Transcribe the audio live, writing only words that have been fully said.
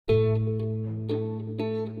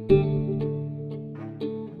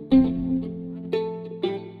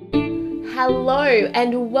Hello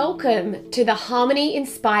and welcome to the Harmony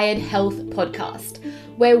Inspired Health podcast,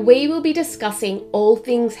 where we will be discussing all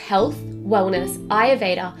things health, wellness,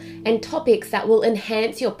 Ayurveda, and topics that will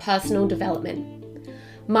enhance your personal development.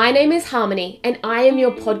 My name is Harmony and I am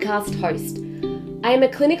your podcast host. I am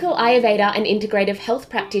a clinical Ayurveda and integrative health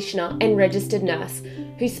practitioner and registered nurse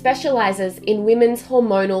who specializes in women's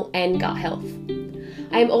hormonal and gut health.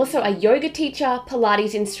 I am also a yoga teacher,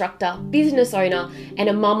 Pilates instructor, business owner, and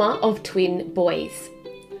a mama of twin boys.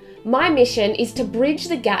 My mission is to bridge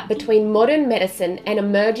the gap between modern medicine and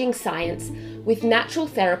emerging science with natural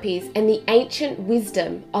therapies and the ancient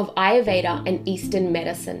wisdom of Ayurveda and Eastern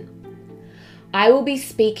medicine. I will be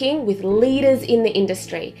speaking with leaders in the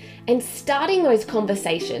industry and starting those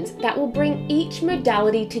conversations that will bring each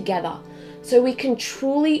modality together so we can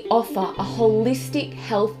truly offer a holistic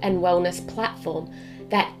health and wellness platform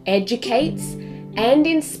that educates and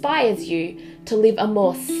inspires you to live a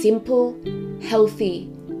more simple,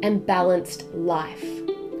 healthy, and balanced life.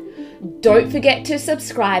 Don't forget to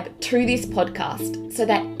subscribe to this podcast so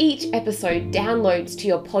that each episode downloads to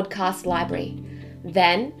your podcast library.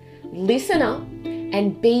 Then listen up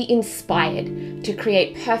and be inspired to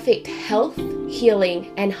create perfect health,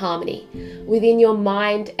 healing, and harmony within your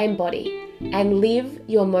mind and body and live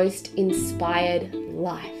your most inspired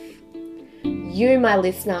life. You, my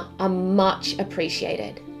listener, are much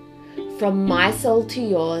appreciated. From my soul to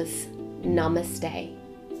yours, namaste.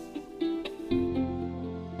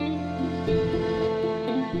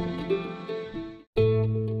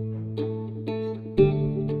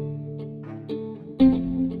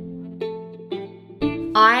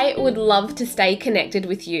 I would love to stay connected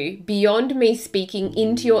with you beyond me speaking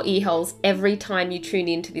into your ear holes every time you tune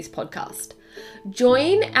into this podcast.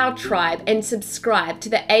 Join our tribe and subscribe to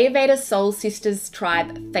the Ayurveda Soul Sisters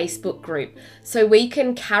Tribe Facebook group so we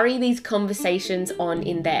can carry these conversations on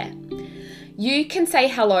in there. You can say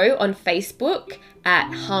hello on Facebook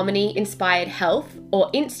at Harmony Inspired Health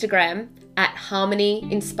or Instagram at Harmony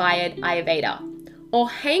Inspired Ayurveda, or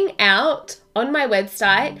hang out on my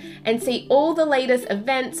website and see all the latest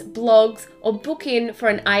events, blogs, or book in for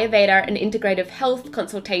an Ayurveda and integrative health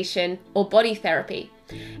consultation or body therapy.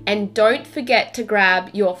 And don't forget to grab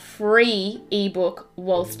your free ebook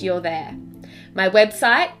whilst you're there. My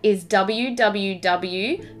website is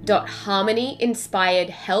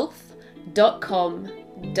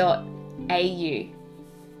www.harmonyinspiredhealth.com.au.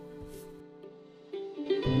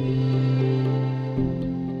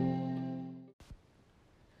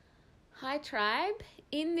 Hi tribe.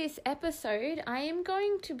 In this episode, I am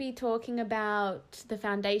going to be talking about the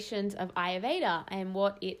foundations of Ayurveda and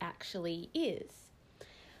what it actually is.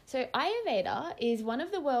 So Ayurveda is one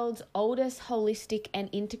of the world's oldest holistic and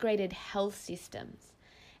integrated health systems,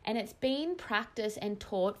 and it's been practiced and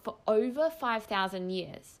taught for over 5,000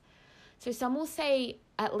 years. So some will say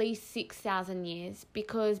at least 6,000 years,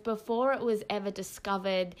 because before it was ever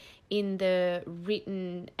discovered in the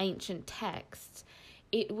written ancient texts,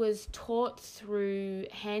 it was taught through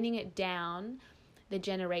handing it down the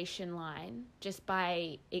generation line just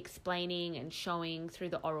by explaining and showing through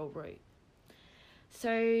the oral route.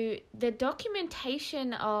 So the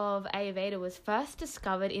documentation of Ayurveda was first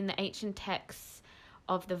discovered in the ancient texts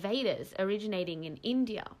of the Vedas originating in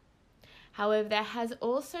India. However, there has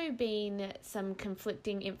also been some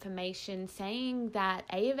conflicting information saying that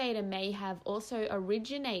Ayurveda may have also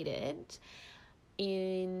originated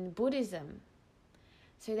in Buddhism.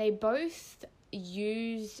 So they both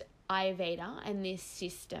use Ayurveda and this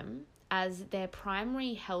system as their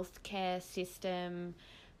primary healthcare system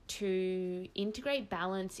to integrate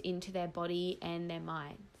balance into their body and their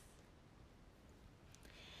minds.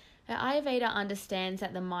 Now, Ayurveda understands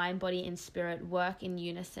that the mind, body, and spirit work in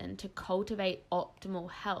unison to cultivate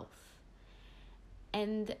optimal health.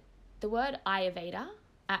 And the word Ayurveda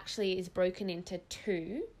actually is broken into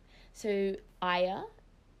two. So Aya,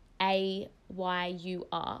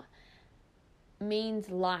 A-Y-U-R, means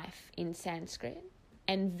life in Sanskrit,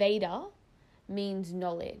 and Veda means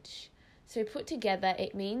knowledge. So put together,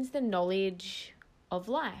 it means the knowledge of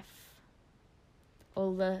life,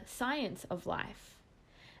 or the science of life.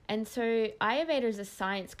 And so Ayurveda is a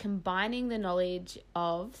science combining the knowledge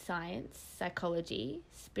of science, psychology,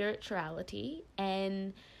 spirituality,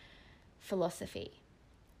 and philosophy.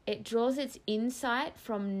 It draws its insight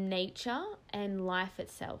from nature and life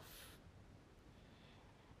itself.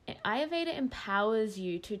 Ayurveda empowers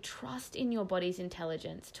you to trust in your body's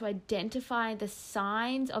intelligence, to identify the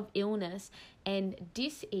signs of illness and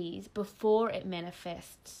dis-ease before it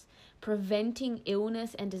manifests, preventing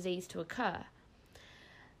illness and disease to occur.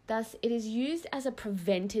 Thus, it is used as a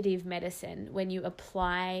preventative medicine when you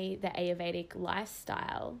apply the Ayurvedic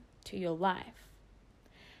lifestyle to your life.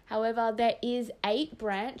 However, there is 8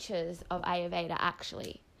 branches of Ayurveda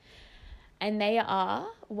actually. And they are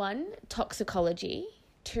 1, toxicology,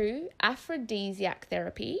 2, aphrodisiac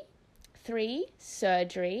therapy, 3,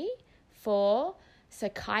 surgery, 4,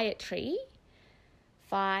 psychiatry,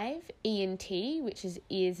 5, ENT, which is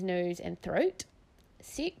ears, nose and throat,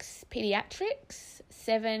 6, pediatrics,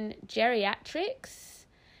 7, geriatrics,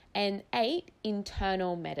 and 8,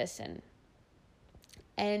 internal medicine.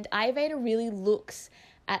 And Ayurveda really looks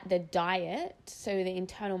at the diet, so the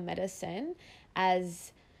internal medicine,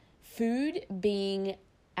 as food being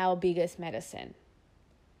our biggest medicine.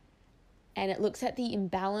 And it looks at the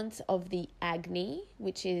imbalance of the Agni,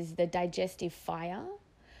 which is the digestive fire,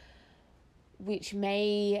 which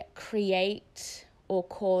may create or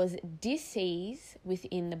cause disease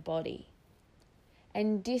within the body.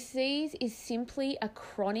 And disease is simply a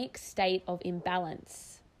chronic state of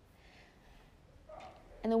imbalance.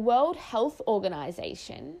 And the World Health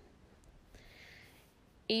Organization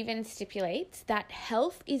even stipulates that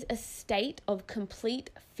health is a state of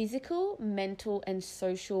complete physical, mental, and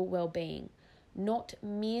social well-being, not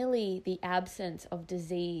merely the absence of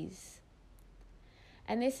disease.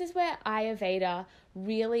 And this is where Ayurveda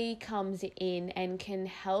really comes in and can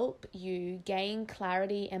help you gain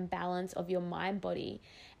clarity and balance of your mind-body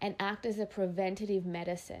and act as a preventative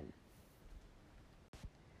medicine.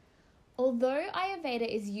 Although Ayurveda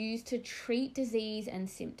is used to treat disease and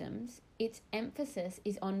symptoms, its emphasis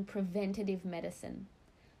is on preventative medicine,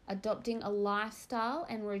 adopting a lifestyle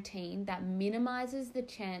and routine that minimizes the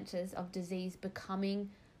chances of disease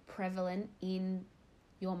becoming prevalent in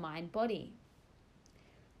your mind-body.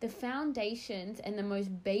 The foundations and the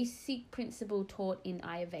most basic principle taught in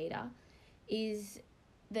Ayurveda is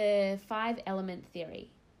the 5-element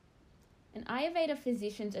theory. And Ayurveda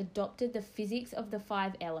physicians adopted the physics of the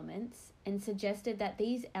 5 elements and suggested that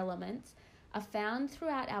these elements are found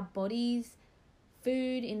throughout our bodies,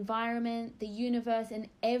 food, environment, the universe, and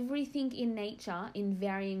everything in nature in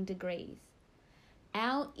varying degrees.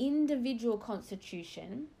 Our individual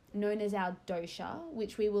constitution, known as our dosha,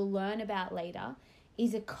 which we will learn about later,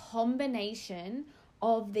 is a combination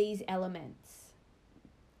of these elements.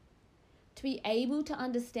 To be able to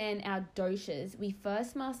understand our doshas, we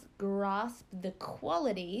first must grasp the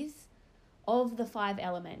qualities of the 5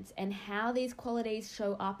 elements and how these qualities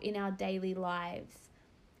show up in our daily lives,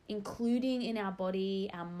 including in our body,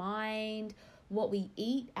 our mind, what we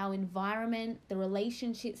eat, our environment, the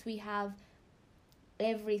relationships we have,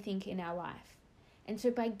 everything in our life. And so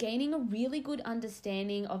by gaining a really good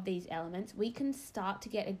understanding of these elements, we can start to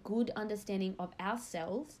get a good understanding of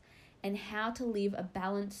ourselves and how to live a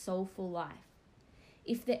balanced, soulful life.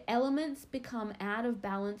 If the elements become out of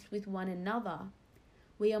balance with one another,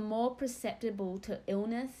 we are more susceptible to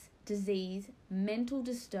illness, disease, mental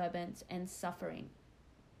disturbance, and suffering.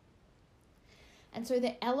 And so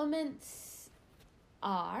the elements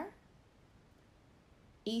are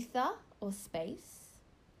ether or space,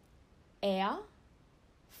 air,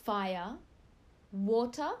 fire,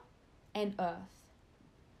 water, and earth.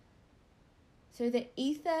 So the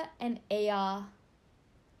ether and air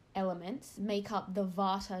elements make up the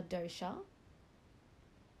Vata dosha.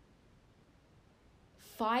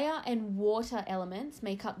 Fire and water elements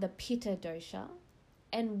make up the Pitta dosha.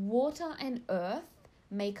 And water and earth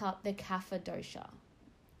make up the Kapha dosha.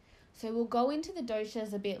 So we'll go into the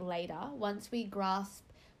doshas a bit later once we grasp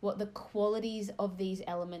what the qualities of these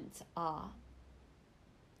elements are.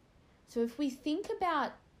 So if we think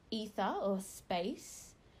about ether or space,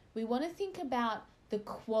 we want to think about the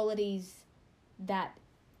qualities that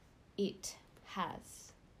it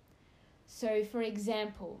has. So for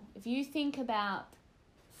example, if you think about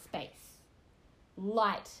space,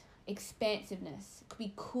 light, expansiveness, it could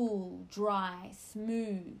be cool, dry,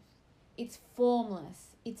 smooth. It's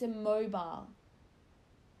formless, it's immobile,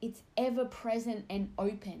 it's ever present and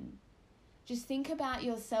open. Just think about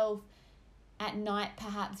yourself at night,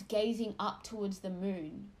 perhaps gazing up towards the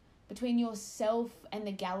moon. Between yourself and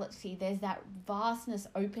the galaxy, there's that vastness,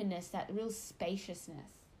 openness, that real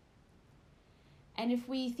spaciousness. And if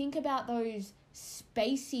we think about those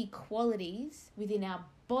spacey qualities within our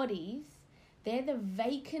bodies, they're the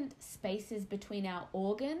vacant spaces between our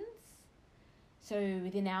organs, so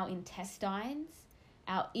within our intestines,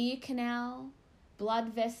 our ear canal,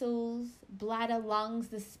 blood vessels, bladder, lungs,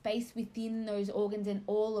 the space within those organs and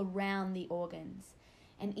all around the organs,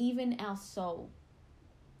 and even our soul.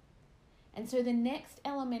 And so the next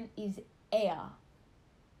element is air.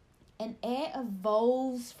 And air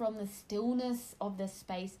evolves from the stillness of the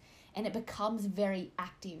space and it becomes very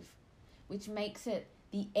active, which makes it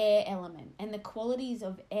the air element. And the qualities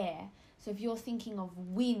of air So if you're thinking of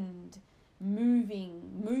wind,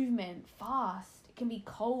 movement, fast, it can be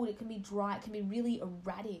cold, it can be dry, it can be really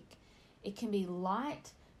erratic. It can be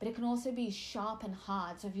light, but it can also be sharp and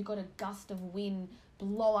hard. So if you've got a gust of wind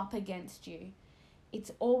blow up against you,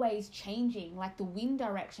 it's always changing, like the wind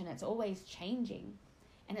direction, it's always changing.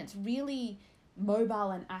 And it's really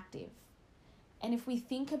mobile and active. And if we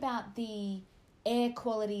think about the air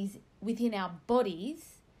qualities within our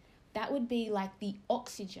bodies, that would be like the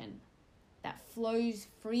oxygen that flows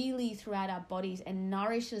freely throughout our bodies and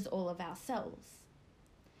nourishes all of our cells.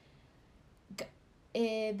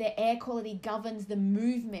 The air quality governs the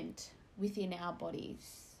movement within our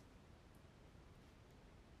bodies.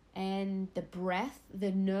 And the breath,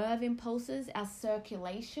 the nerve impulses, our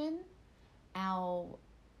circulation, our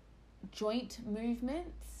joint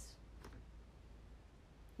movements.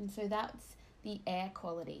 And so that's the air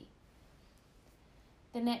quality.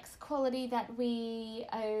 The next quality that we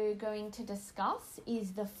are going to discuss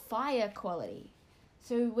is the fire quality.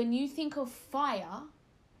 So when you think of fire,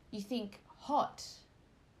 you think hot,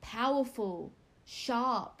 powerful,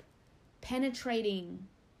 sharp, penetrating,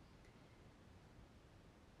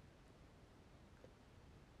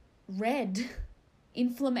 red,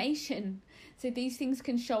 inflammation. So these things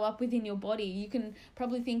can show up within your body. You can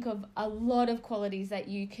probably think of a lot of qualities that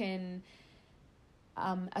you can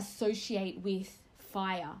associate with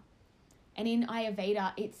fire. And in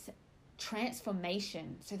Ayurveda, it's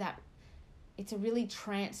transformation, so that it's a really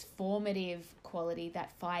transformative quality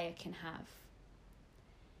that fire can have.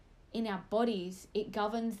 In our bodies, it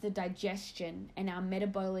governs the digestion and our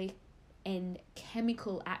metabolic and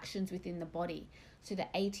chemical actions within the body. So the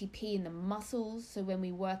ATP in the muscles, so when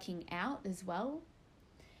we're working out as well,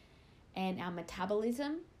 and our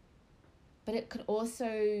metabolism. But it could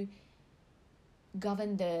also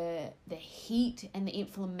govern the heat and the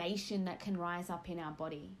inflammation that can rise up in our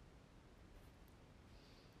body.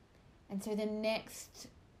 And so the next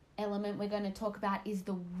element we're going to talk about is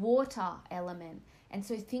the water element. And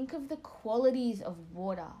so think of the qualities of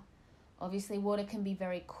water. Obviously, water can be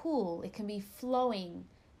very cool. It can be flowing,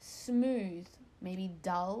 smooth, maybe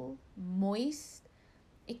dull, moist.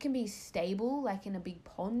 It can be stable, like in a big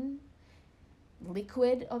pond.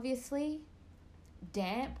 Liquid, obviously.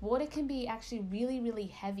 Damp. Water can be actually really, really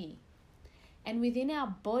heavy. And within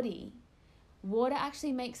our body, water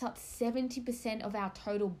actually makes up 70% of our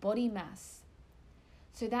total body mass.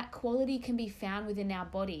 So that quality can be found within our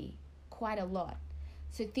body quite a lot.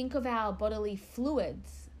 So think of our bodily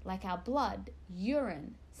fluids, like our blood,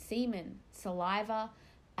 urine, semen, saliva,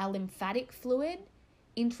 our lymphatic fluid,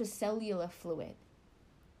 intracellular fluid.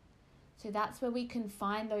 So that's where we can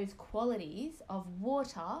find those qualities of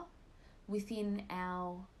water within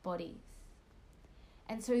our bodies.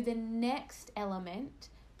 And so the next element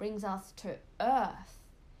brings us to earth.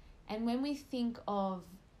 And when we think of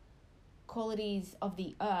qualities of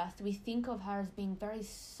the earth, we think of her as being very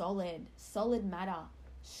solid matter,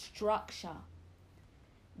 structure,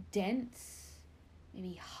 dense,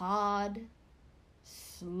 maybe hard,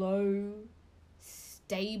 slow,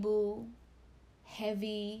 stable,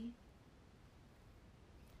 heavy.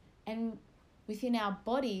 And within our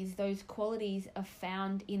bodies, those qualities are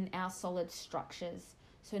found in our solid structures.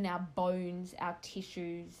 So in our bones, our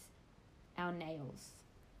tissues, our nails.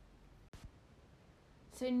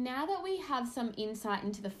 So now that we have some insight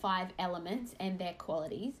into the 5 elements and their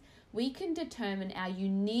qualities, we can determine our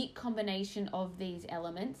unique combination of these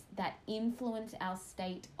elements that influence our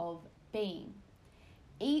state of being.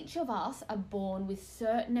 Each of us are born with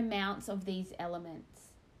certain amounts of these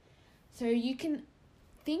elements. So you can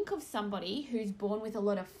think of somebody who's born with a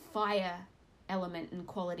lot of fire element and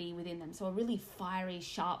quality within them. So a really fiery,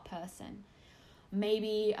 sharp person.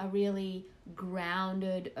 Maybe a really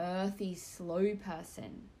grounded, earthy, slow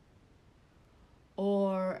person.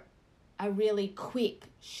 Or a really quick,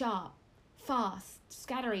 sharp, fast,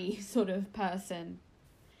 scattery sort of person.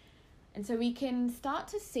 And so we can start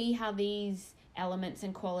to see how these elements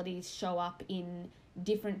and qualities show up in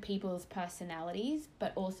different people's personalities,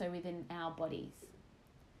 but also within our bodies.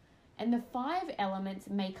 And the 5 elements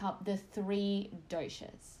make up the 3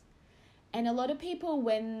 doshas. And a lot of people,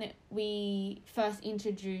 when we first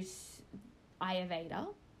introduce Ayurveda,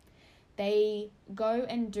 they go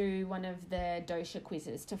and do one of the dosha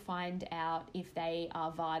quizzes to find out if they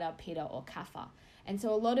are Vata, Pitta or Kapha. And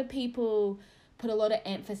so a lot of people put a lot of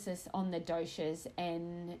emphasis on the doshas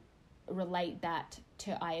and relate that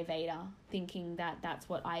to Ayurveda, thinking that that's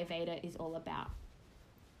what Ayurveda is all about.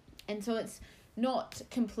 And so it's not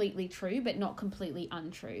completely true, but not completely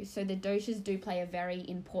untrue. So the doshas do play a very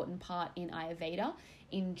important part in Ayurveda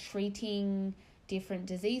in treating different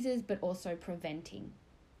diseases, but also preventing.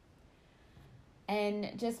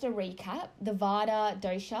 And just a recap, the Vata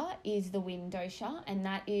dosha is the wind dosha, and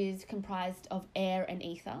that is comprised of air and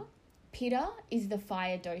ether. Pitta is the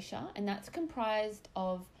fire dosha, and that's comprised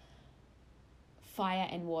of fire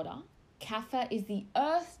and water. Kapha is the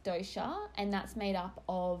earth dosha, and that's made up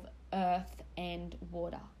of earth and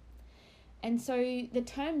water. And so the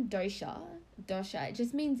term dosha, it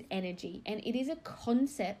just means energy, and it is a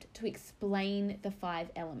concept to explain the 5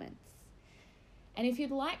 elements. And if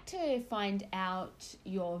you'd like to find out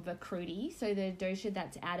your Vikruti, so the dosha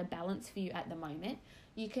that's out of balance for you at the moment,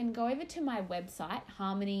 you can go over to my website,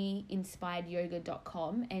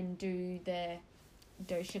 harmonyinspiredyoga.com, and do the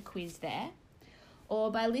dosha quiz there.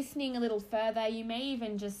 Or by listening a little further, you may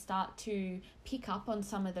even just start to pick up on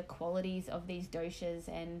some of the qualities of these doshas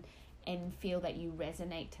and feel that you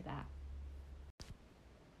resonate to that.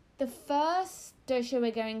 The first dosha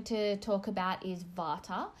we're going to talk about is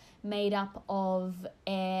Vata, made up of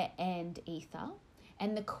air and ether.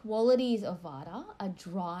 And the qualities of Vata are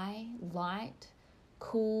dry, light,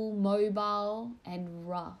 cool, mobile, and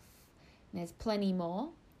rough. And there's plenty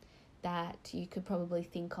more that you could probably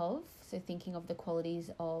think of. So thinking of the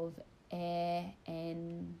qualities of air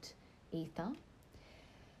and ether.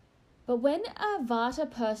 But when a Vata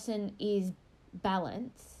person is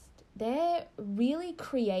balanced, they're really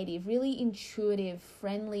creative, really intuitive,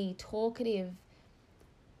 friendly, talkative,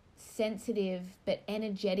 sensitive, but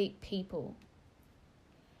energetic people.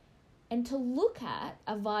 And to look at,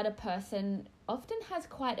 a Vata person often has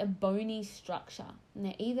quite a bony structure. And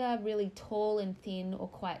they're either really tall and thin or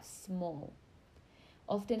quite small,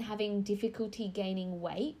 often having difficulty gaining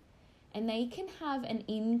weight, and they can have an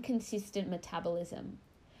inconsistent metabolism.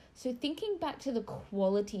 So thinking back to the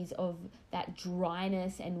qualities of that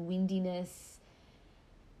dryness and windiness,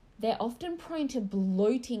 they're often prone to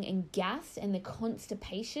bloating and gas and the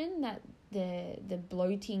constipation, that the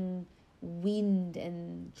bloating wind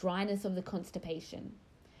and dryness of the constipation.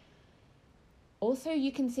 Also,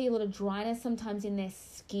 you can see a lot of dryness sometimes in their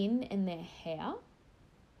skin and their hair.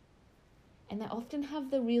 And they often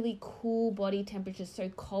have the really cool body temperature, so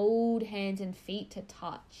cold hands and feet to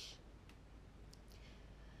touch.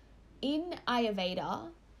 In Ayurveda,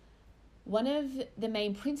 one of the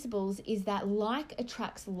main principles is that like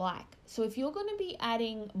attracts like. So if you're going to be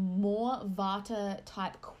adding more Vata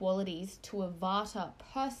type qualities to a Vata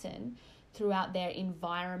person throughout their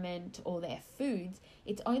environment or their foods,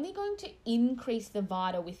 it's only going to increase the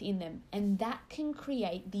Vata within them, and that can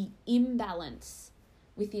create the imbalance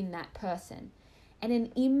within that person. And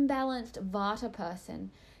an imbalanced Vata person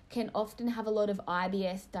can often have a lot of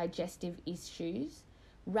IBS, digestive issues,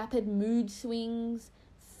 rapid mood swings,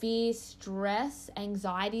 fear, stress,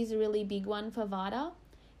 anxiety is a really big one for Vata,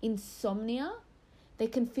 insomnia. They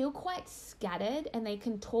can feel quite scattered and they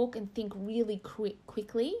can talk and think really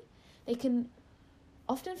quickly. They can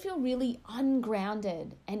often feel really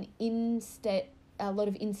ungrounded and a lot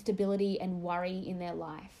of instability and worry in their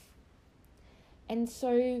life. And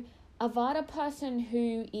so a Vata person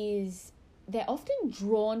they're often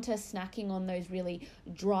drawn to snacking on those really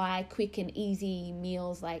dry, quick and easy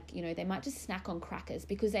meals. Like, they might just snack on crackers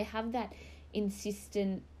because they have that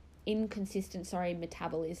inconsistent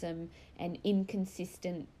metabolism and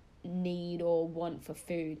inconsistent need or want for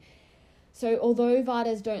food. So although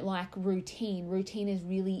Vatas don't like routine is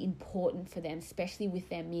really important for them, especially with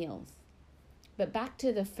their meals. But back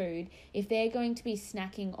to the food, if they're going to be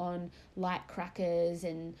snacking on light crackers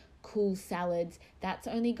and cool salads, that's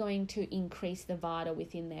only going to increase the Vata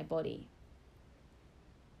within their body.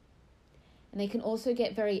 And they can also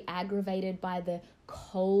get very aggravated by the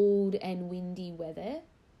cold and windy weather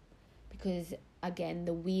because, again,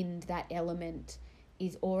 the wind, that element,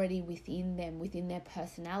 is already within them, within their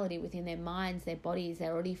personality, within their minds, their bodies.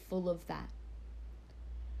 They're already full of that.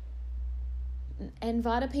 And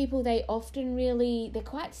Vata people, they're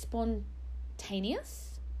quite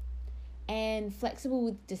spontaneous and flexible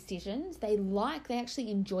with decisions. They actually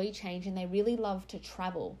enjoy change and they really love to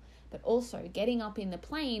travel. But also getting up in the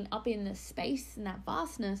plane, up in the space and that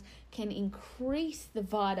vastness can increase the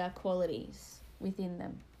Vata qualities within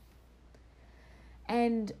them.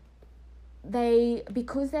 And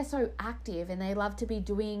because they're so active and they love to be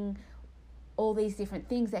doing all these different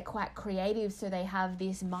things, they're quite creative, so they have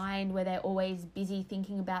this mind where they're always busy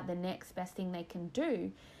thinking about the next best thing they can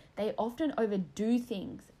do. They often overdo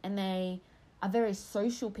things, and they are very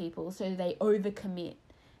social people, so they overcommit.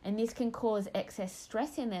 And this can cause excess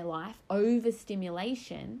stress in their life,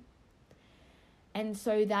 overstimulation. And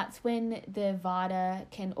so that's when the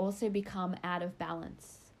Vata can also become out of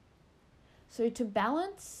balance. So to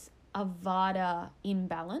balance a Vata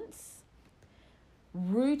imbalance,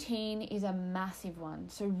 Routine is a massive one.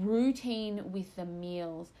 So routine with the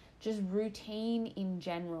meals, just routine in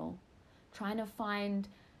general. Trying to find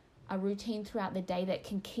a routine throughout the day that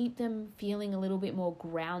can keep them feeling a little bit more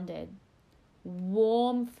grounded.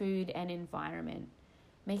 Warm food and environment.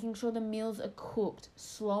 Making sure the meals are cooked,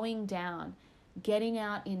 slowing down, getting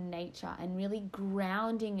out in nature and really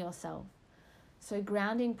grounding yourself. So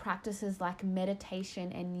grounding practices like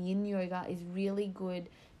meditation and yin yoga is really good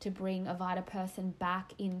to bring a Vata person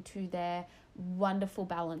back into their wonderful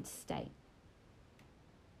balanced state.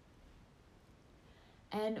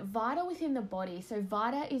 And Vata within the body. So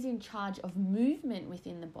Vata is in charge of movement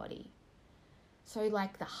within the body. So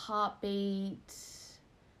like the heartbeat,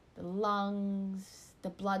 the lungs, the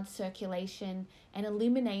blood circulation, and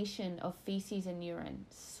elimination of feces and urine,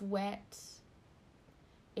 sweat.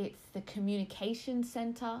 It's the communication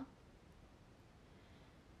center.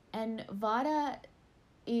 And Vata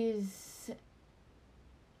it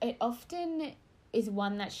often is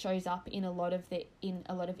one that shows up in a lot of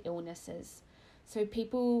illnesses. So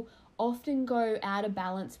people often go out of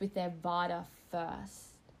balance with their Vata first.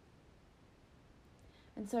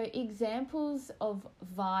 And so examples of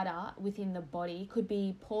Vata within the body could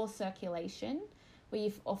be poor circulation, where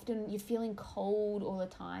you're feeling cold all the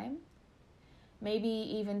time. Maybe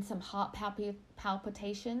even some heart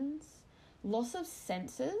palpitations, loss of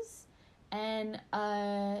senses, and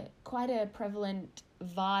quite a prevalent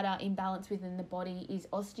Vata imbalance within the body is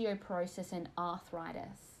osteoporosis and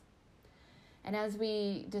arthritis. And as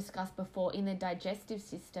we discussed before, in the digestive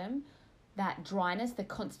system, that dryness, the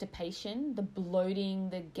constipation, the bloating,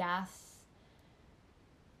 the gas,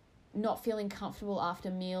 not feeling comfortable after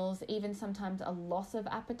meals, even sometimes a loss of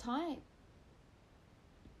appetite,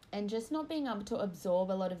 and just not being able to absorb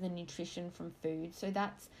a lot of the nutrition from food. So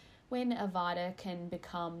that's when a Vata can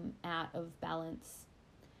become out of balance.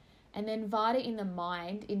 And then Vata in the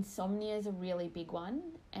mind, insomnia is a really big one,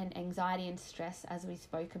 and anxiety and stress, as we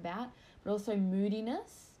spoke about, but also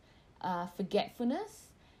moodiness, forgetfulness,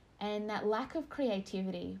 and that lack of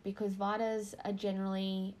creativity, because Vatas are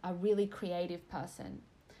generally a really creative person.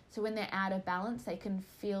 So when they're out of balance, they can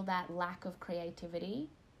feel that lack of creativity,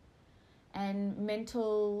 and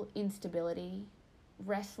mental instability,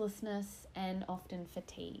 restlessness, and often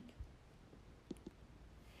fatigue.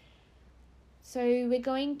 So we're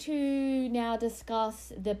going to now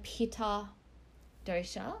discuss the Pitta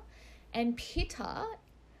dosha. And Pitta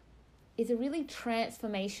is a really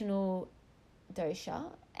transformational dosha,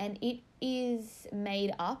 and it is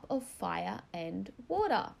made up of fire and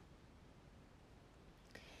water.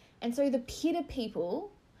 And so the Pitta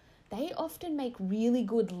people, they often make really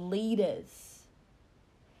good leaders.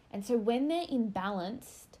 And so when they're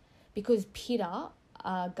imbalanced, because Pitta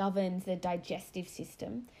governs the digestive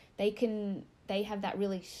system, they have that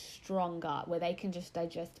really strong gut where they can just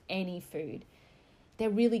digest any food. They're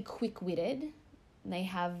really quick-witted. They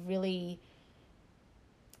have really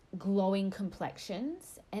glowing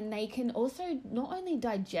complexions, and they can also not only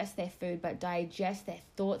digest their food, but digest their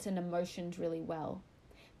thoughts and emotions really well.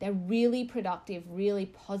 They're really productive, really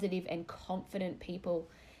positive and confident people.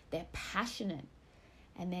 They're passionate,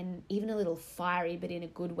 and then even a little fiery, but in a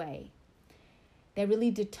good way. They're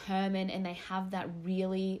really determined, and they have that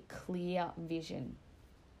really clear vision.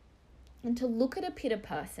 And to look at a Pitta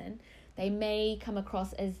person, they may come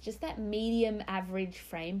across as just that medium average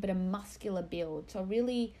frame, but a muscular build. So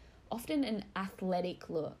really often an athletic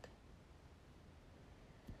look.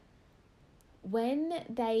 When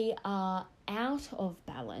they are out of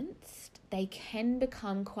balance, they can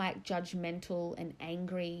become quite judgmental and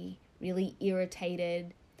angry, really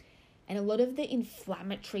irritated. And a lot of the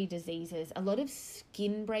inflammatory diseases, a lot of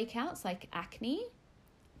skin breakouts like acne,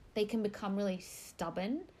 they can become really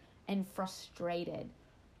stubborn and frustrated.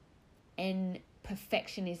 And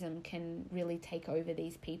perfectionism can really take over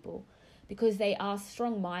these people because they are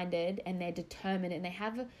strong-minded and they're determined and they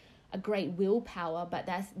have a great willpower, but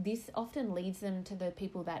this often leads them to the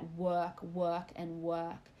people that work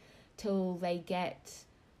till they get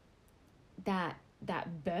that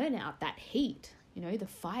burnout, that heat, the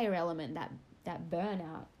fire element, that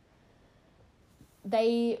burnout.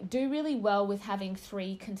 They do really well with having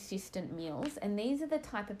 3 consistent meals, and these are the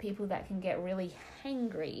type of people that can get really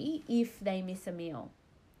hangry if they miss a meal.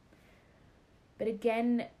 But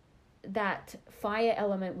again, that fire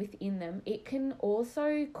element within them, it can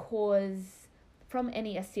also cause, from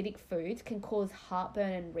any acidic foods, can cause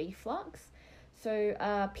heartburn and reflux. So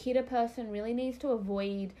a Pitta person really needs to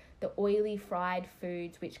avoid the oily fried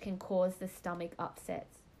foods, which can cause the stomach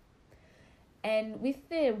upsets. And with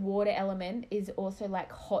the water element is also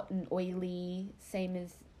like hot and oily, same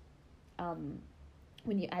as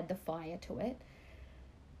when you add the fire to it.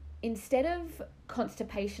 instead of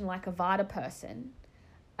constipation like a Vata person,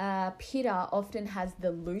 Pitta often has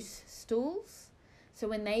the loose stools. So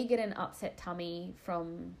when they get an upset tummy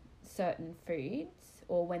from certain foods,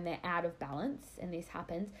 or when they're out of balance and this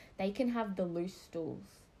happens, they can have the loose stools.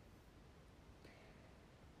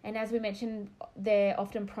 And as we mentioned, they're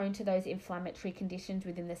often prone to those inflammatory conditions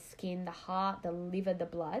within the skin, the heart, the liver, the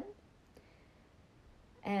blood.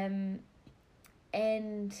 And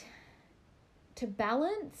to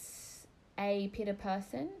balance a Pitta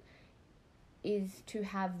person is to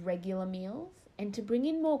have regular meals and to bring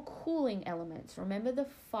in more cooling elements. Remember the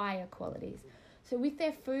fire qualities. So with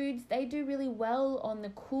their foods, they do really well on the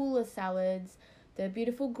cooler salads, the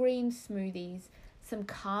beautiful green smoothies, some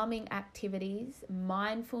calming activities,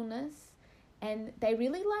 mindfulness, and they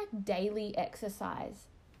really like daily exercise.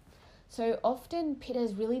 So often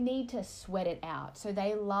Pittas really need to sweat it out. So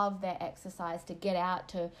they love their exercise, to get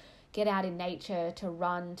out in nature, to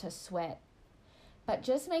run, to sweat. But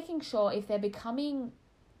just making sure if they're becoming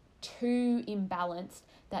too imbalanced,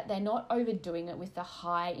 that they're not overdoing it with the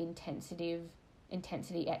high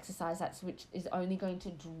intensity exercise, which is only going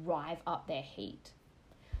to drive up their heat.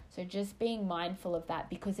 So just being mindful of that,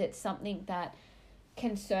 because it's something that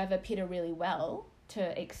can serve a Pitta really well, to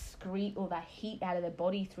excrete all the heat out of the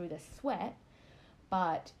body through the sweat,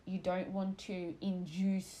 but you don't want to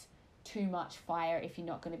induce too much fire if you're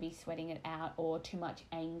not going to be sweating it out, or too much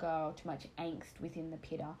anger or too much angst within the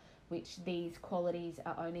Pitta, which these qualities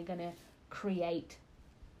are only going to create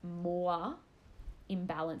more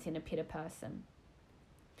imbalance in a Pitta person.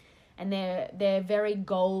 And they're very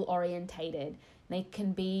goal orientated. They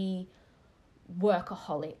can be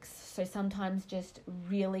workaholics. So sometimes just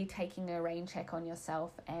really taking a rain check on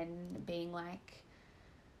yourself and being like,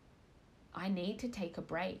 I need to take a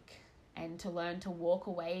break, and to learn to walk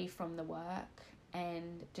away from the work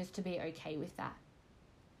and just to be okay with that.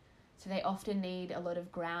 So they often need a lot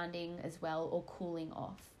of grounding as well, or cooling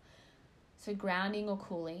off. So grounding or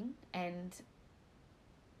cooling, and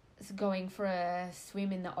going for a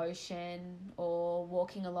swim in the ocean or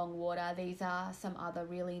walking along water. These are some other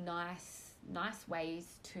really nice ways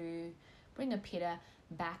to bring a Pitta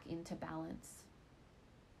back into balance.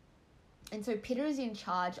 And so Pitta is in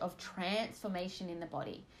charge of transformation in the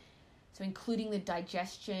body. So including the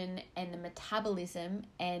digestion and the metabolism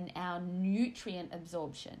and our nutrient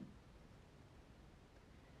absorption.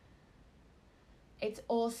 It's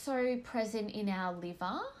also present in our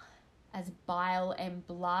liver as bile and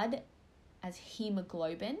blood as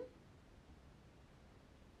hemoglobin.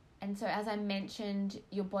 And so as I mentioned,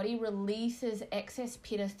 your body releases excess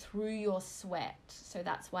Pitta through your sweat. So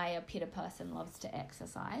that's why a Pitta person loves to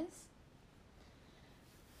exercise.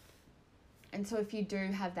 And so if you do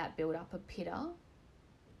have that build up of Pitta,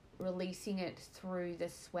 releasing it through the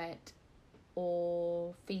sweat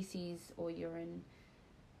or feces or urine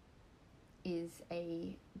is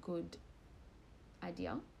a good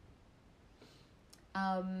idea.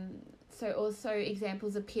 So also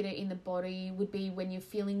examples of Pitta in the body would be when you're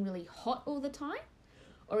feeling really hot all the time,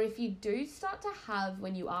 or if you do start to have,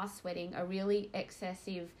 when you are sweating, a really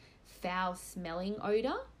excessive foul smelling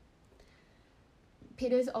odor.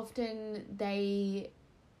 Pittas often, they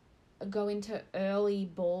go into early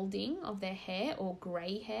balding of their hair or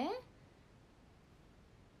grey hair.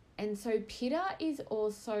 And so Pitta is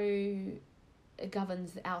also,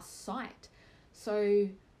 governs our sight. So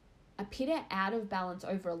a Pitta out of balance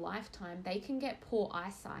over a lifetime, they can get poor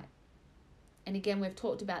eyesight. And again, we've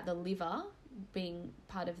talked about the liver being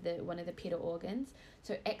part of one of the Pitta organs.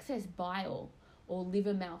 So excess bile or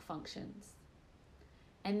liver malfunctions.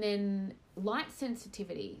 And then light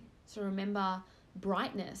sensitivity. So remember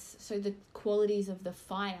brightness. So the qualities of the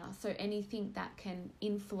fire. So anything that can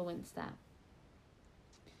influence that.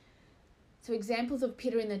 So examples of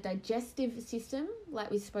Pitta in the digestive system, like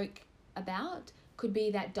we spoke about, could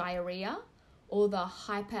be that diarrhea or the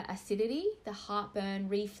hyperacidity, the heartburn,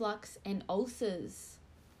 reflux, and ulcers.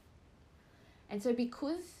 And so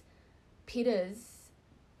because Pittas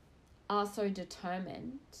are so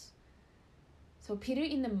determined, so Pitta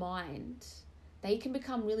in the mind, they can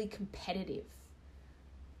become really competitive,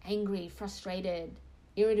 angry, frustrated,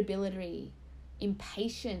 irritability,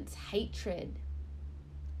 impatience, hatred,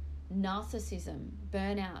 narcissism,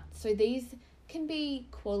 burnout. So these can be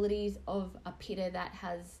qualities of a Pitta that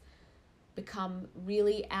has become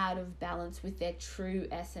really out of balance with their true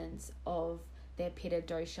essence of their Pitta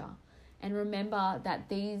dosha. And remember that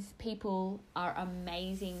these people are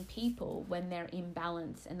amazing people when they're in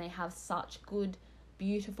balance, and they have such good,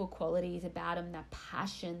 beautiful qualities about them, the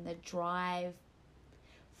passion, the drive,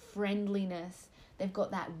 friendliness. They've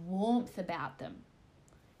got that warmth about them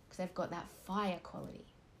because they've got that fire quality.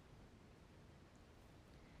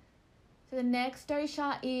 So the next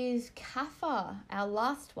dosha is Kapha, our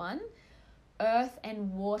last one. Earth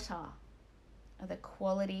and water are the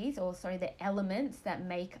qualities, or sorry, the elements that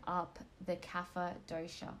make up the Kapha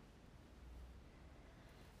dosha.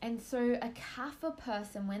 And so a Kapha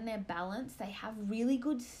person, when they're balanced, they have really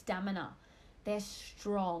good stamina. They're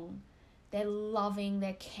strong, they're loving,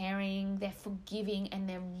 they're caring, they're forgiving, and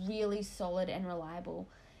they're really solid and reliable.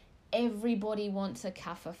 Everybody wants a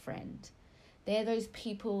Kapha friend. They're those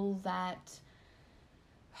people that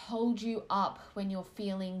hold you up when you're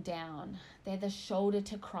feeling down. They're the shoulder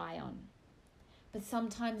to cry on. But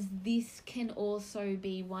sometimes this can also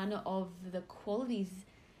be one of the qualities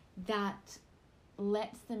that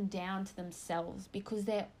lets them down to themselves, because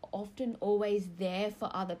they're often always there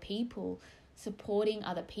for other people, supporting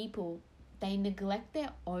other people. They neglect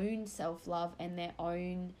their own self-love and their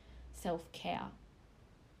own self-care.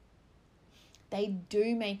 They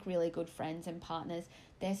do make really good friends and partners.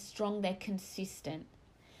 They're strong, they're consistent.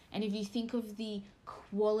 And if you think of the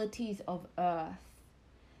qualities of earth,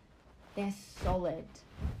 they're solid.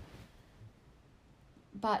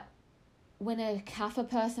 But when a Kapha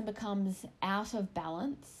person becomes out of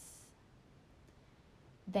balance,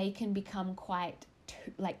 they can become quite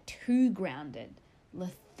too grounded,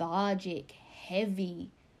 lethargic,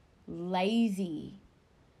 heavy, lazy.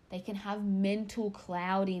 They can have mental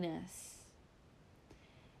cloudiness.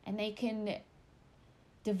 And they can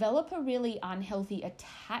develop a really unhealthy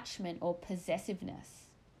attachment or possessiveness.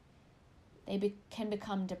 They can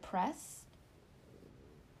become depressed.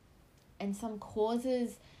 And some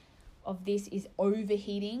causes of this is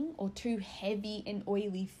overheating or too heavy and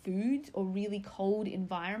oily foods or really cold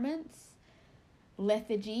environments,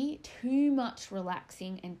 lethargy, too much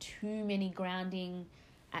relaxing, and too many grounding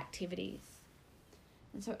activities.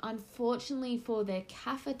 And so unfortunately for the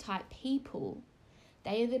Kapha type people,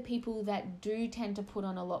 they are the people that do tend to put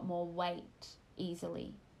on a lot more weight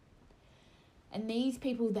easily. And these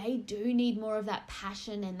people, they do need more of that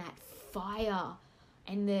passion and that fire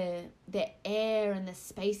and the air and the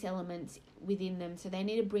space elements within them. So they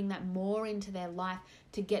need to bring that more into their life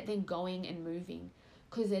to get them going and moving.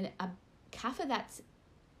 Because a Kapha that's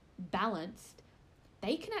balanced,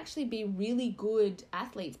 they can actually be really good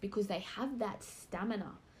athletes because they have that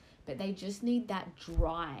stamina, but they just need that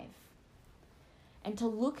drive. And to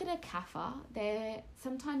look at a Kapha, they're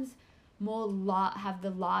sometimes have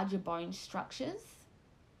the larger bone structures.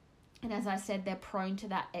 And as I said, they're prone to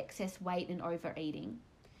that excess weight and overeating.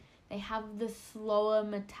 They have the slower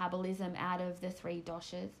metabolism out of the 3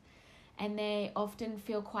 doshas, and they often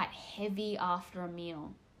feel quite heavy after a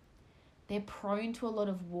meal. They're prone to a lot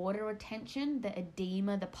of water retention, the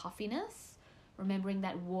edema, the puffiness, remembering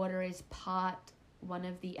that water is one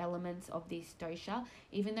of the elements of this dosha.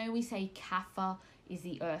 Even though we say Kapha is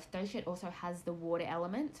the earth dosha, it also has the water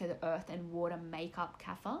element, so the earth and water make up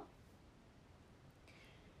Kapha.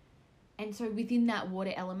 And so within that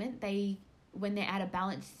water element, when they're out of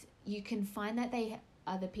balance, you can find that they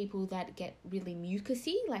are the people that get really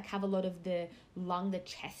mucousy, like have a lot of the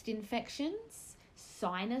chest infections,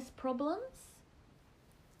 sinus problems.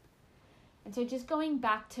 And so just going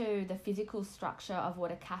back to the physical structure of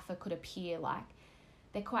what a Kapha could appear like,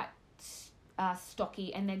 they're quite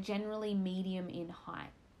stocky and they're generally medium in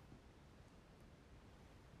height.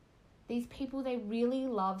 These people, they really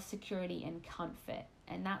love security and comfort.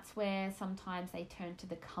 And that's where sometimes they turn to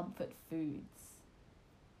the comfort foods.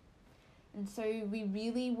 And so we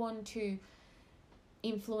really want to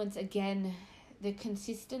influence, again, the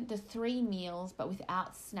 3 meals, but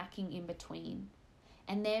without snacking in between.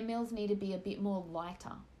 And their meals need to be a bit more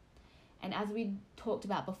lighter. And as we talked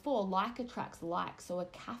about before, like attracts like. So a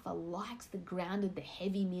Kapha likes the grounded, the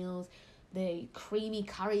heavy meals, the creamy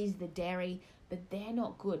curries, the dairy, but they're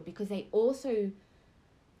not good because they also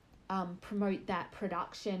promote that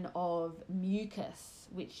production of mucus,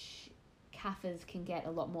 which Kaphas can get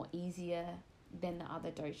a lot more easier than the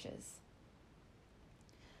other doshas.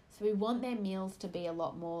 So we want their meals to be a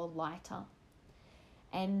lot more lighter.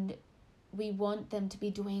 And we want them to be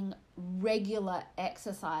doing regular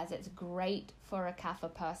exercise. It's great for a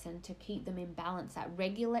Kapha person to keep them in balance, that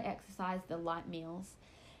regular exercise, the light meals,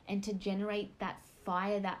 and to generate that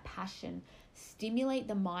fire, that passion, stimulate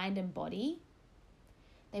the mind and body.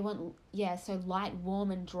 They want, so light, warm,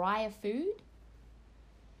 and drier food.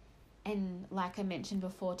 And like I mentioned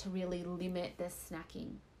before, to really limit the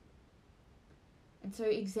snacking. And so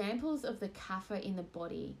examples of the Kapha in the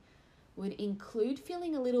body would include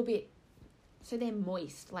feeling a little bit, so they're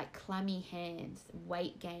moist, like clammy hands,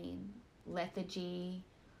 weight gain, lethargy.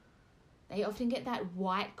 They often get that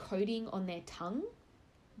white coating on their tongue,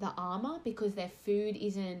 the armor, because their food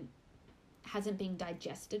hasn't been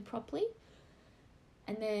digested properly.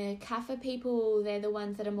 And the Kapha people, they're the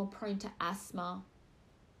ones that are more prone to asthma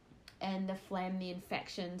and the phlegm, the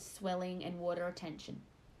infections, swelling, and water retention.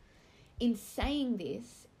 In saying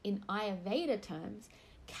this, in Ayurveda terms,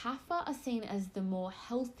 Kapha are seen as the more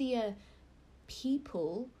healthier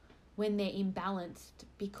people when they're imbalanced,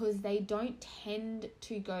 because they don't tend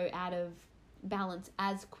to go out of balance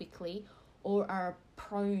as quickly or are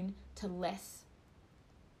prone to less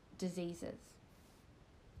diseases.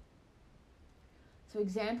 So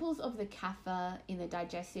examples of the Kapha in the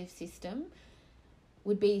digestive system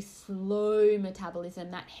would be slow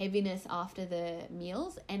metabolism, that heaviness after the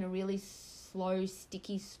meals, and a really slow,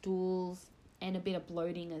 sticky stools, and a bit of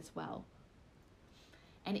bloating as well.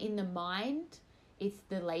 And in the mind, it's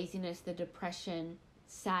the laziness, the depression,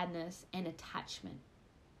 sadness, and attachment.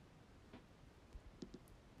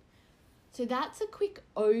 So that's a quick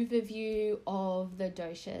overview of the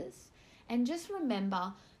doshas. And just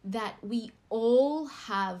remember that we all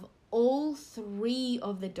have all three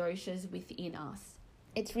of the doshas within us.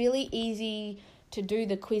 It's really easy to do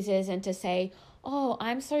the quizzes and to say, oh,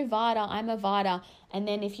 I'm so Vata, I'm a Vata. And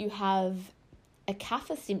then if you have a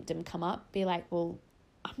Kapha symptom come up, be like, well,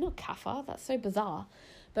 I'm not Kapha, that's so bizarre.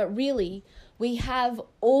 But really, we have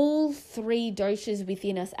all three doshas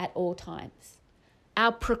within us at all times.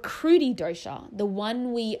 Our Prakruti dosha, the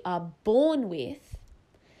one we are born with,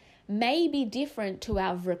 may be different to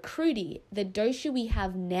our Vikruti, the dosha we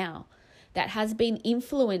have now, that has been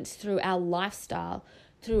influenced through our lifestyle,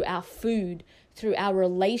 through our food, through our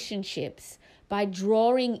relationships, by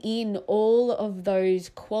drawing in all of those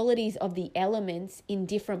qualities of the elements in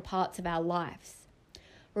different parts of our lives.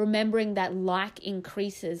 Remembering that like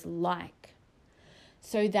increases like.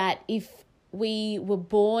 So that if we were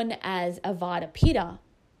born as a Vata Pitta,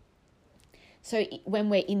 so when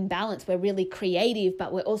we're in balance, we're really creative,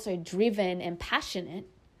 but we're also driven and passionate.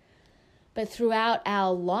 But throughout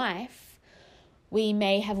our life, we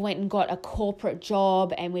may have went and got a corporate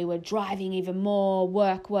job and we were driving even more,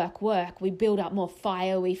 work. We built up more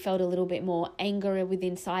fire. We felt a little bit more anger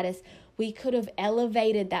within inside us. We could have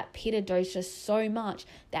elevated that Pitta dosha so much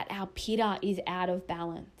that our Pitta is out of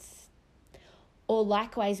balance. Or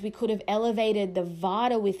likewise, we could have elevated the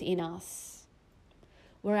Vata within us,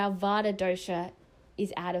 where our Vata dosha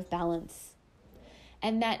is out of balance.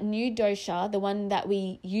 And that new dosha, the one that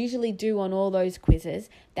we usually do on all those quizzes,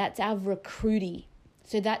 that's our Vikruti.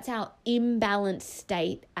 So that's our imbalanced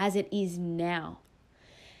state as it is now.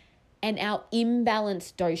 And our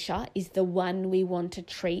imbalanced dosha is the one we want to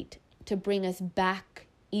treat to bring us back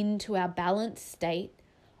into our balanced state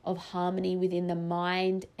of harmony within the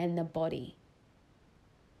mind and the body.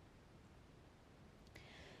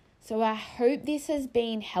 So I hope this has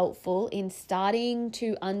been helpful in starting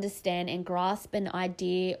to understand and grasp an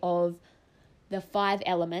idea of the 5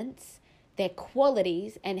 elements, their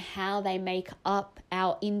qualities, and how they make up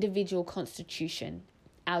our individual constitution,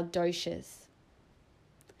 our doshas.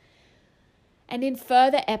 And in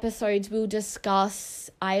further episodes, we'll discuss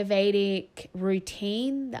Ayurvedic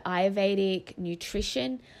routine, the Ayurvedic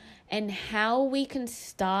nutrition, and how we can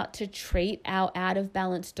start to treat our out of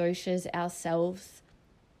balance doshas ourselves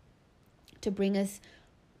to bring us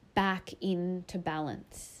back into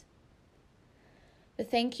balance. But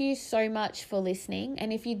thank you so much for listening.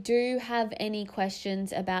 And if you do have any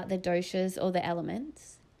questions about the doshas or the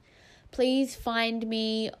elements, please find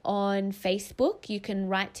me on Facebook. You can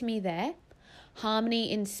write to me there,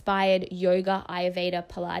 Harmony Inspired Yoga Ayurveda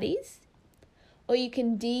Pilates. Or you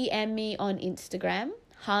can DM me on Instagram,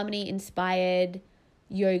 Harmony Inspired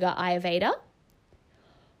Yoga Ayurveda.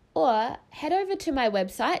 Or head over to my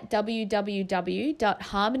website,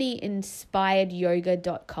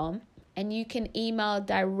 www.harmonyinspiredyoga.com, and you can email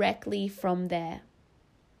directly from there.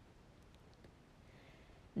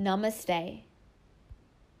 Namaste.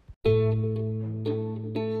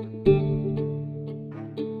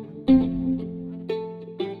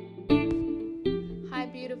 Hi,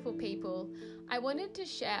 beautiful people. I wanted to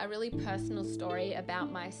share a really personal story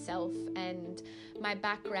about myself and my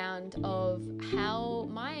background of how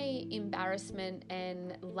my embarrassment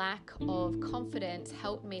and lack of confidence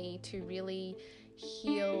helped me to really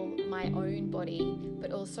heal my own body,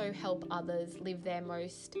 but also help others live their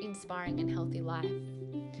most inspiring and healthy life.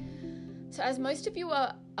 So as most of you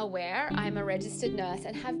are aware, I'm a registered nurse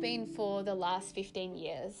and have been for the last 15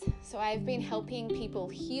 years. So I've been helping people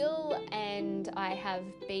heal, and I have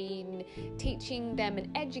been teaching them and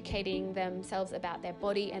educating themselves about their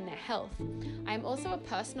body and their health. I'm also a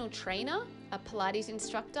personal trainer, a Pilates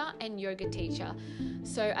instructor, and yoga teacher.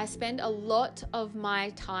 So I spend a lot of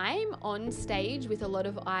my time on stage with a lot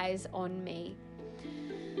of eyes on me.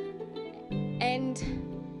 And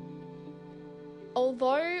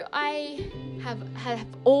although I have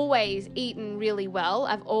always eaten really well,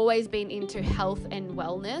 I've always been into health and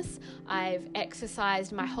wellness, I've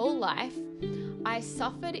exercised my whole life, I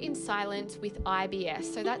suffered in silence with IBS,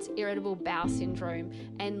 so that's irritable bowel syndrome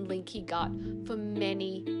and leaky gut, for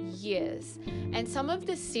many years. And some of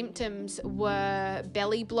the symptoms were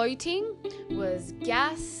belly bloating, was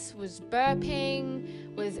gas, was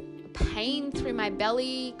burping, was pain through my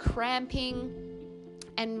belly, cramping,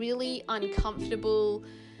 and really uncomfortable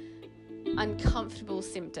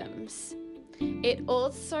symptoms. It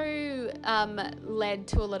also led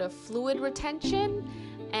to a lot of fluid retention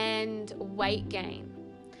and weight gain.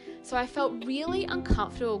 So I felt really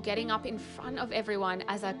uncomfortable getting up in front of everyone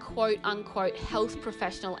as a quote unquote health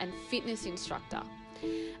professional and fitness instructor.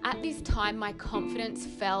 At this time, my confidence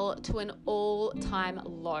fell to an all-time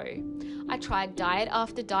low. I tried diet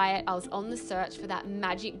after diet. I was on the search for that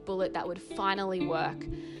magic bullet that would finally work.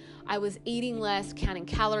 I was eating less, counting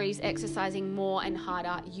calories, exercising more and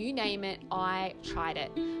harder. You name it, I tried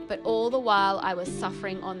it. But all the while I was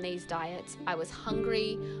suffering on these diets. I was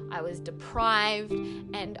hungry, I was deprived,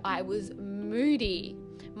 and I was moody.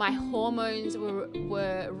 My hormones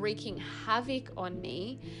were wreaking havoc on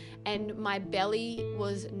me, and my belly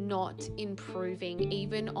was not improving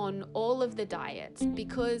even on all of the diets,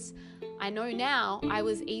 because I know now I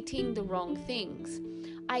was eating the wrong things.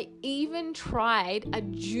 I even tried a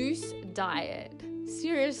juice diet.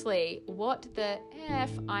 Seriously, what the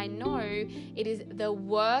F? I know it is the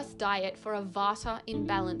worst diet for a Vata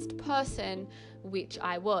imbalanced person, which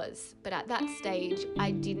I was. But at that stage,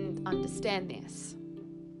 I didn't understand this.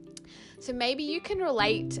 So maybe you can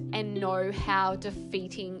relate and know how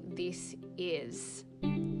defeating this is.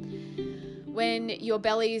 When your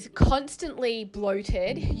belly is constantly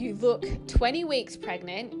bloated, you look 20 weeks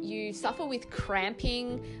pregnant, you suffer with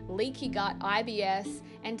cramping, leaky gut, IBS,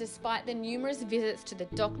 and despite the numerous visits to the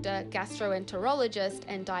doctor, gastroenterologist,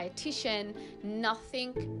 and dietitian,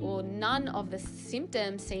 nothing or none of the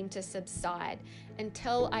symptoms seemed to subside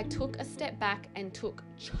until I took a step back and took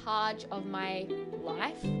charge of my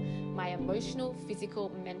life, my emotional,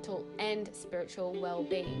 physical, mental, and spiritual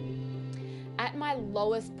well-being. At my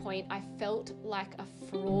lowest point, I felt like a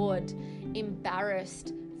fraud,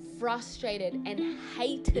 embarrassed, frustrated, and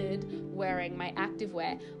hated wearing my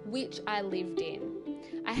activewear, which I lived in.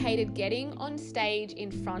 I hated getting on stage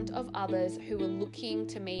in front of others who were looking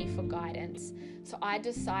to me for guidance. So I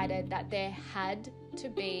decided that there had to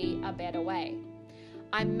be a better way.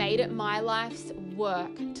 I made it my life's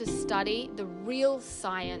work to study the real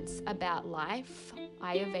science about life,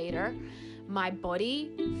 Ayurveda, my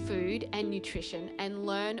body, food, and nutrition, and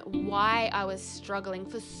learn why I was struggling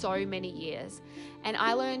for so many years. And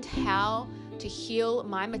I learned how to heal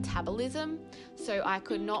my metabolism so I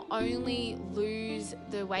could not only lose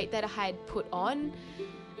the weight that I had put on,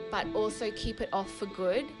 but also keep it off for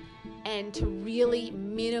good, and to really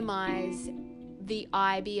minimize the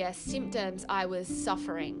IBS symptoms I was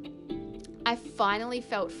suffering. I finally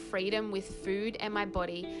felt freedom with food and my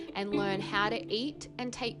body, and learned how to eat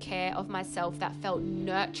and take care of myself that felt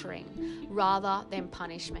nurturing rather than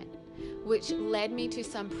punishment, which led me to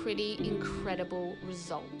some pretty incredible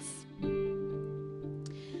results.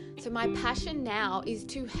 So my passion now is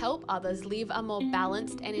to help others live a more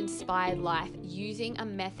balanced and inspired life using a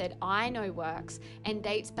method I know works and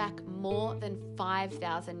dates back more than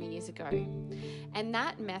 5,000 years ago. And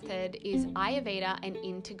that method is Ayurveda and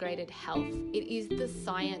integrated health. It is the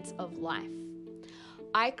science of life.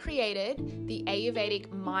 I created the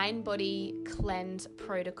Ayurvedic Mind-Body Cleanse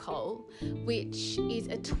Protocol, which is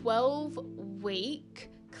a 12-week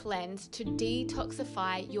cleanse to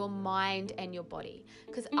detoxify your mind and your body,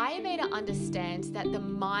 because Ayurveda understands that the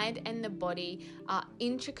mind and the body are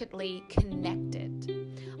intricately connected.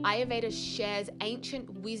 Ayurveda shares ancient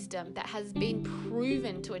wisdom that has been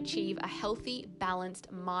proven to achieve a healthy, balanced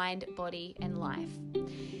mind, body, and life.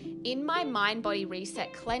 In my Mind Body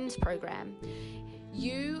Reset Cleanse program,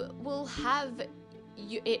 you will have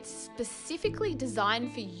it's specifically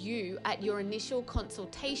designed for you at your initial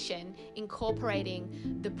consultation,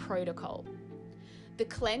 incorporating the protocol. The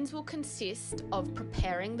cleanse will consist of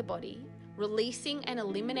preparing the body, releasing and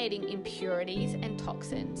eliminating impurities and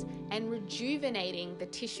toxins, and rejuvenating the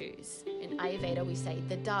tissues. In Ayurveda, we say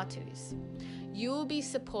the dhatus. You will be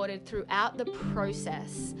supported throughout the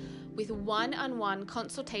process with one-on-one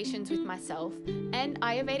consultations with myself and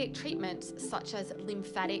Ayurvedic treatments such as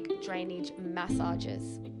lymphatic drainage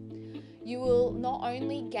massages. You will not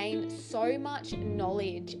only gain so much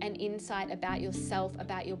knowledge and insight about yourself,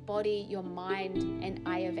 about your body, your mind, and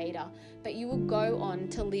Ayurveda, but you will go on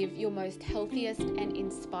to live your most healthiest and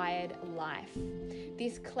inspired life.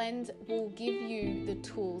 This cleanse will give you the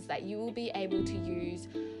tools that you will be able to use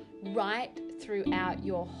right throughout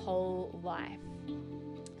your whole life.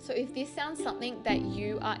 So if this sounds something that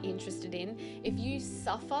you are interested in, if you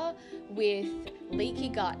suffer with leaky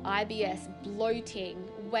gut, IBS, bloating,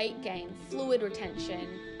 weight gain, fluid retention,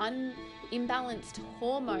 imbalanced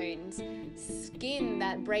hormones, skin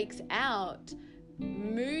that breaks out,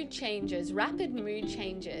 mood changes, rapid mood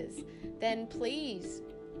changes, then please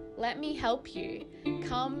let me help you.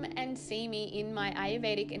 Come and see me in my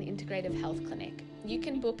Ayurvedic and Integrative Health Clinic. You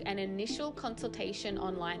can book an initial consultation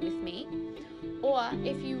online with me, or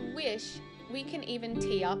if you wish, we can even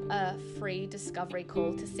tee up a free discovery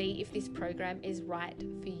call to see if this program is right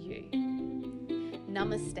for you.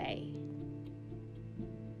 Namaste.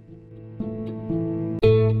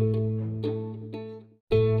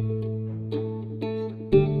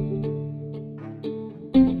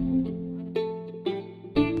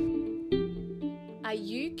 Are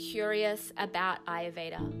you curious about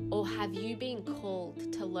Ayurveda, or have you been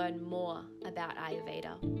called to learn more about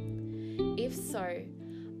Ayurveda? If so,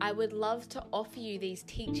 I would love to offer you these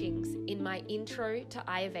teachings in my Intro to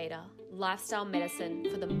Ayurveda, Lifestyle Medicine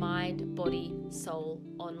for the Mind, Body, Soul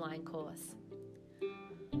online course.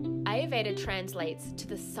 Ayurveda translates to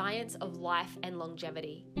the science of life and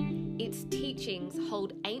longevity. Its teachings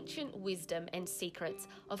hold ancient wisdom and secrets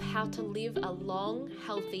of how to live a long,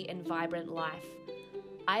 healthy, and vibrant life.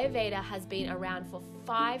 Ayurveda has been around for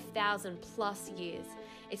 5,000 plus years.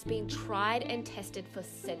 It's been tried and tested for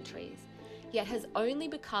centuries, yet has only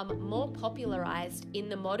become more popularized in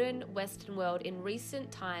the modern Western world in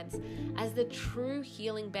recent times as the true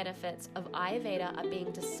healing benefits of Ayurveda are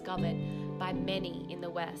being discovered by many in the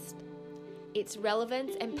West. Its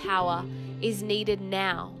relevance and power is needed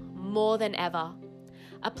now more than ever.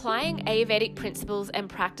 Applying Ayurvedic principles and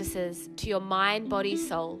practices to your mind, body,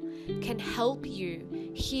 soul can help you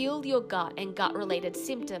heal your gut and gut-related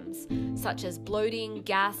symptoms such as bloating,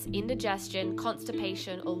 gas, indigestion,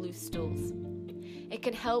 constipation, or loose stools. It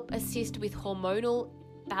can help assist with hormonal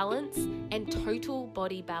balance and total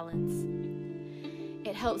body balance.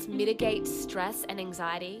 It helps mitigate stress and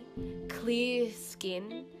anxiety, clear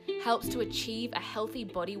skin, helps to achieve a healthy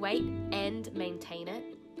body weight and maintain it,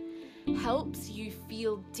 helps you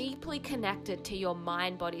feel deeply connected to your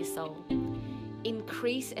mind, body, soul,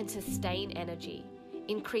 increase and sustain energy,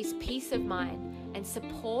 increase peace of mind, and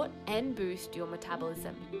support and boost your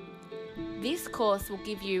metabolism. This course will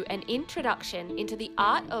give you an introduction into the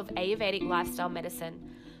art of Ayurvedic lifestyle medicine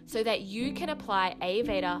so that you can apply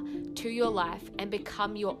Ayurveda to your life and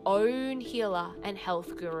become your own healer and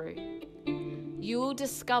health guru. You will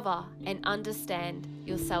discover and understand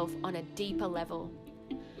yourself on a deeper level.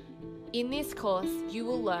 In this course, you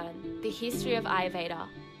will learn the history of Ayurveda,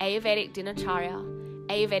 Ayurvedic Dinacharya,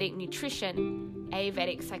 Ayurvedic nutrition,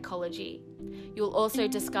 Ayurvedic psychology. You'll also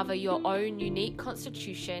discover your own unique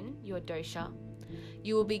constitution, your dosha.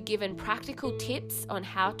 You will be given practical tips on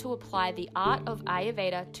how to apply the art of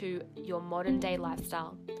Ayurveda to your modern day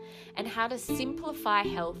lifestyle and how to simplify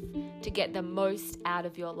health to get the most out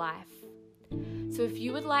of your life. So if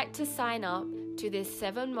you would like to sign up to this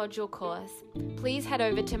 7-module course, please head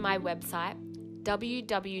over to my website,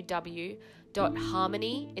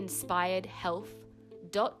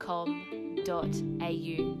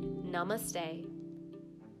 www.harmonyinspiredhealth.com.au. Namaste.